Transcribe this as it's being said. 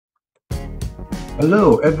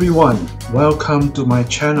Hello everyone, welcome to my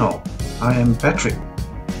channel. I am Patrick.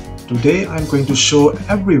 Today I'm going to show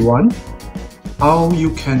everyone how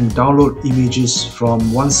you can download images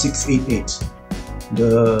from 1688,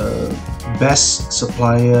 the best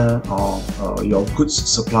supplier or your goods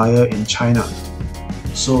supplier in China.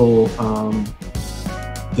 So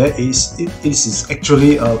it is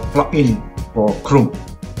actually a plugin for Chrome.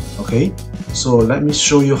 Okay, so let me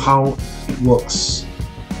show you how it works.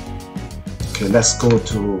 Okay, let's go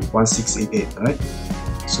to 1688, right?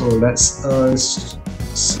 So let's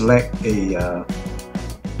select a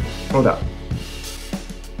product.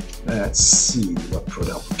 Let's see what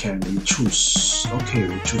product can we choose. Okay,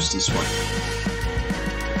 we choose this one.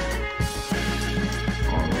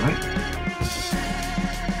 Alright.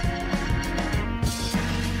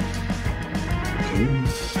 Okay,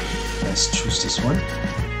 let's choose this one.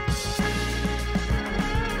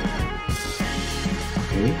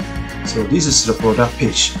 Okay. So this is the product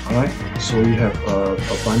page. Alright, so you have a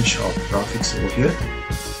bunch of graphics over here.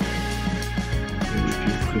 And if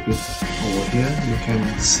you click it over here, you can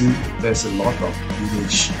see there's a lot of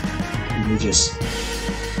images.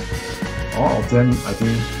 All of them, I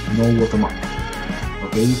think, no watermark.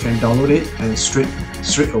 Okay, you can download it and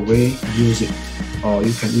straight away use it, or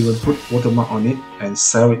you can even put watermark on it and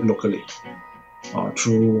sell it locally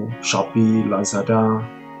through Shopee, Lazada,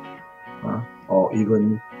 or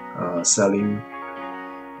even selling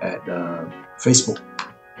at Facebook.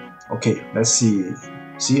 Okay, let's see.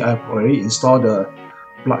 See, I've already installed the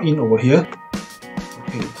plugin over here.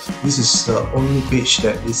 Okay, this is the only page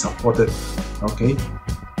that is supported. Okay,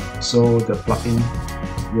 so the plugin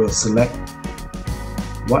will select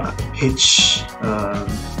what page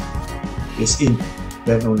is in,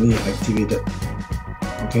 then only activated.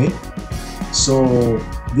 Okay, so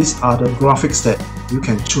these are the graphics that you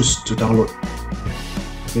can choose to download.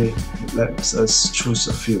 Okay, let's choose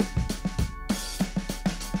a few.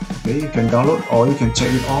 Okay, you can download or you can check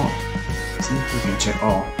it all. See, you can check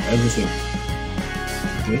everything.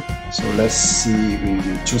 Okay, so let's see, we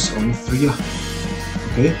choose only 3 lah.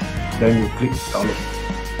 Okay, then you click download.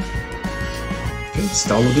 Okay, it's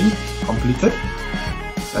downloading, completed.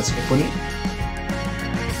 Let's open it.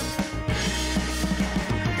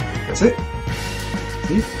 That's it.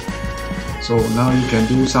 See? So now you can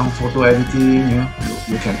do some photo editing. Yeah?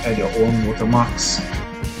 You can add your own watermarks,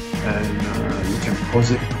 and you can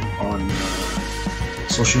post it on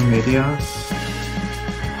social media,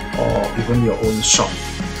 or even your own shop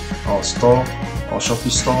or store, or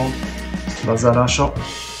Shopee store, Lazada shop,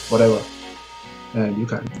 whatever. And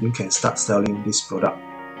you can start selling this product.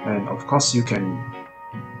 And of course, you can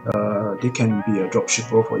they can be a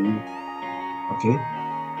dropshipper for you. Okay,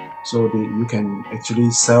 so you can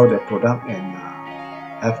actually sell their product and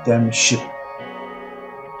have them ship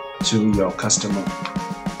to your customer,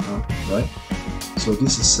 right? So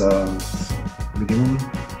this is minimum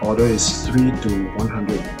order is 3 to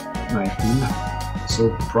 119.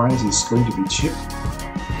 So price is going to be cheap.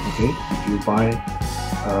 Okay, if you buy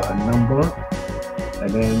a number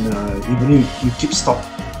and then even if you keep stock,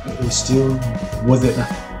 it's still worth it.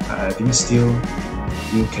 I think still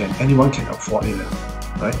anyone can afford it,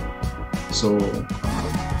 right? So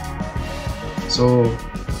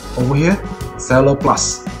over here, Seller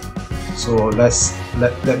Plus. So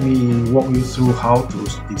let me walk you through how to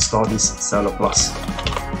install this Seller Plus.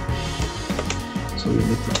 So you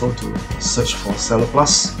need to go to search for Seller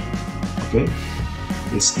Plus. Okay,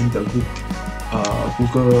 it's in the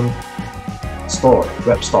Google Store,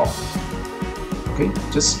 Web Store. Okay,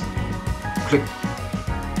 just click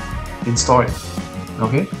install it.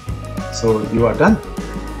 Okay, so you are done.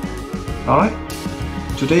 Alright,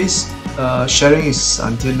 today's sharing is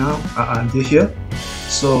until here.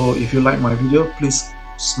 So if you like my video, please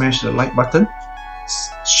smash the like button,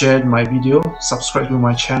 share my video, subscribe to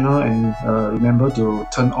my channel, and remember to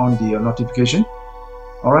turn on the notification.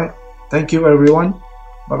 Alright, thank you everyone.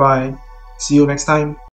 Bye bye. See you next time.